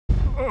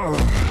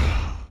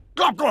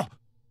Glop!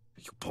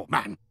 You poor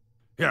man.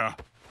 Here,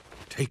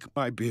 take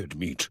my beard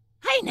meat.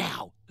 Hey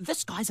now,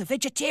 this guy's a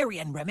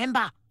vegetarian,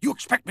 remember? You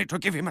expect me to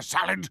give him a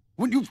salad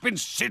when you've been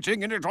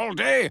sitting in it all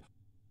day?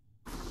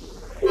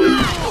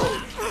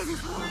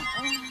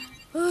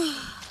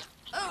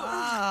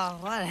 Oh,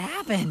 what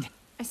happened?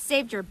 I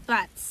saved your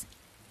butts.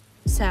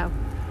 So,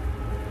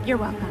 you're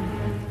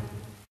welcome.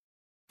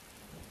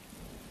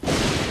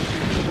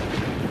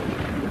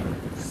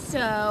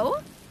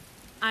 So,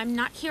 I'm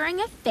not hearing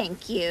a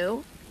thank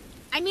you.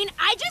 I mean,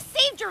 I just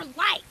saved your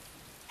life.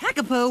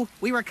 Heckapoo,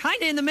 we were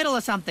kinda in the middle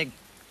of something.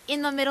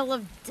 In the middle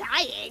of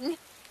dying.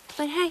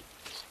 But hey,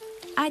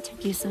 I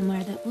took you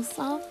somewhere that will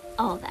solve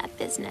all that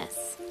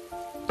business.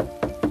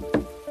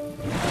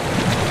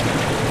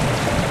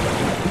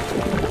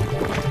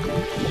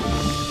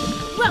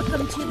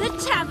 Welcome to the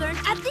tavern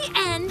at the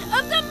end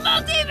of the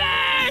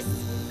multiverse!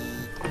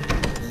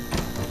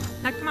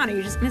 Now come on, are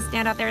you just gonna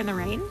stand out there in the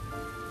rain?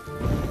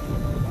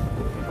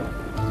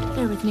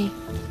 Bear with me.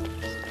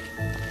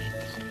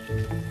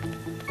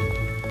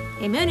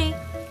 Hey, Mooney,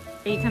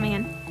 are you coming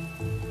in?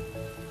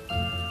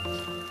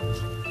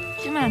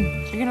 Come on,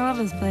 you're gonna love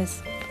this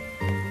place.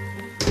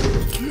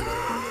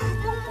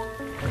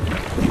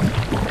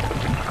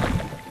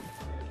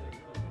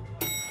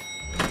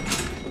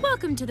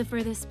 Welcome to the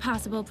furthest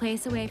possible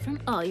place away from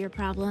all your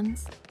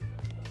problems.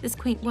 This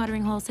quaint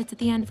watering hole sits at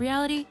the end of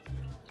reality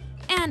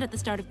and at the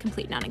start of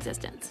complete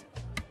non-existence.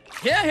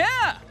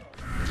 Yeah!